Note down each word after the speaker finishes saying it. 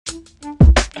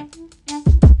Hello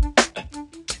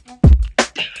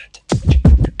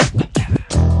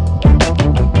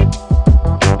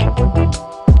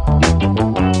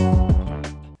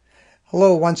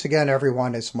once again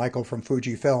everyone, it's Michael from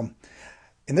Fujifilm.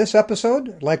 In this episode,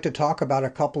 I'd like to talk about a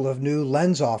couple of new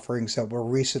lens offerings that were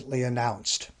recently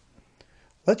announced.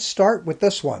 Let's start with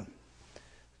this one,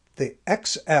 the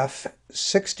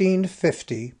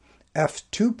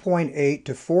XF16-50mmF2.8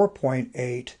 to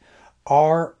 4.8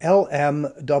 R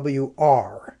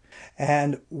WR.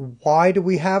 And why do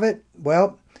we have it?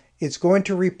 Well, it's going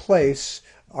to replace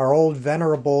our old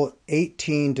venerable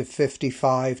 18 to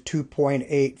 55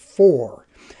 2.8-4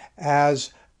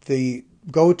 as the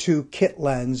go-to kit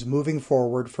lens moving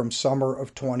forward from summer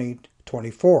of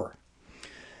 2024.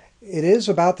 It is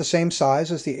about the same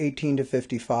size as the 18 to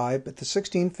 55, but the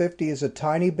 1650 is a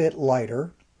tiny bit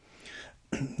lighter.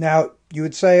 Now, you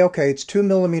would say, okay, it's 2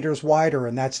 millimeters wider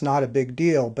and that's not a big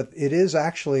deal, but it is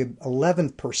actually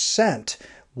 11%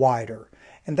 wider,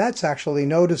 and that's actually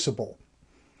noticeable.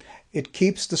 It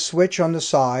keeps the switch on the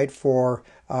side for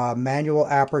manual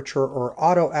aperture or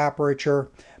auto aperture,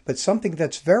 but something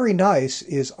that's very nice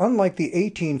is, unlike the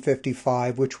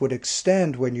 1855, which would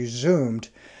extend when you zoomed,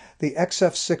 the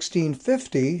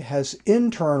XF1650 has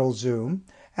internal zoom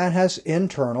and has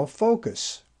internal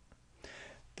focus.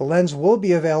 The lens will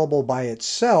be available by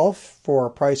itself for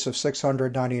a price of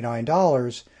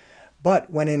 $699, but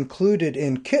when included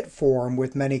in kit form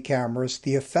with many cameras,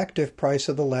 the effective price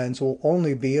of the lens will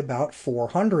only be about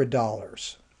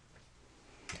 $400.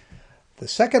 The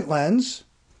second lens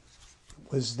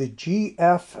was the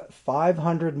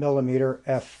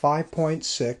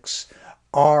GF500mmF5.6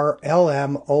 R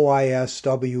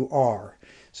WR.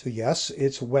 So yes,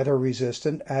 it's weather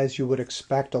resistant, as you would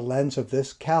expect a lens of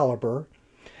this caliber,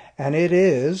 and it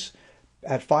is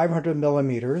at 500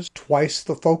 millimeters, twice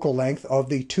the focal length of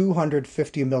the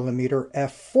 250mm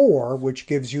f4, which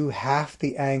gives you half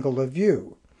the angle of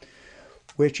view,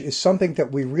 which is something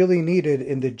that we really needed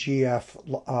in the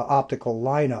GF optical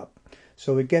lineup.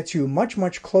 So it gets you much,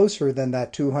 much closer than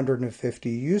that 250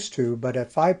 used to, but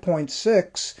at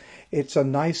 5.6, it's a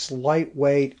nice,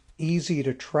 lightweight, easy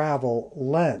to travel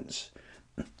lens.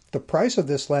 The price of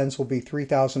this lens will be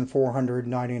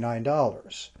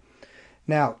 $3,499.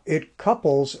 Now, it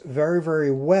couples very,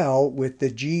 very well with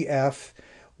the GF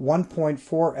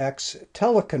 1.4x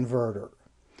teleconverter.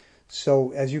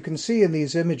 So, as you can see in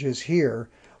these images here,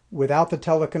 without the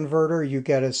teleconverter, you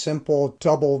get a simple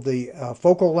double the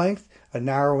focal length, a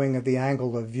narrowing of the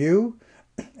angle of view,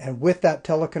 and with that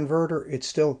teleconverter, it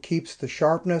still keeps the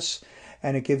sharpness,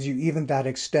 and it gives you even that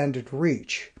extended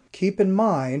reach. Keep in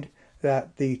mind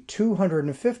that the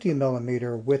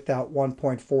 250mm with that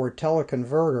 1.4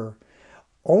 teleconverter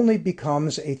only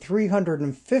becomes a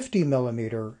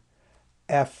 350mm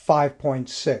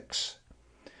f5.6.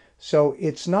 So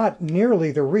it's not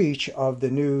nearly the reach of the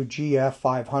new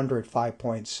GF500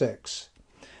 5.6.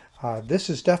 This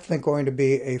is definitely going to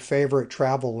be a favorite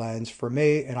travel lens for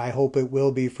me, and I hope it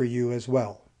will be for you as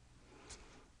well.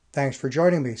 Thanks for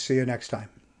joining me. See you next time.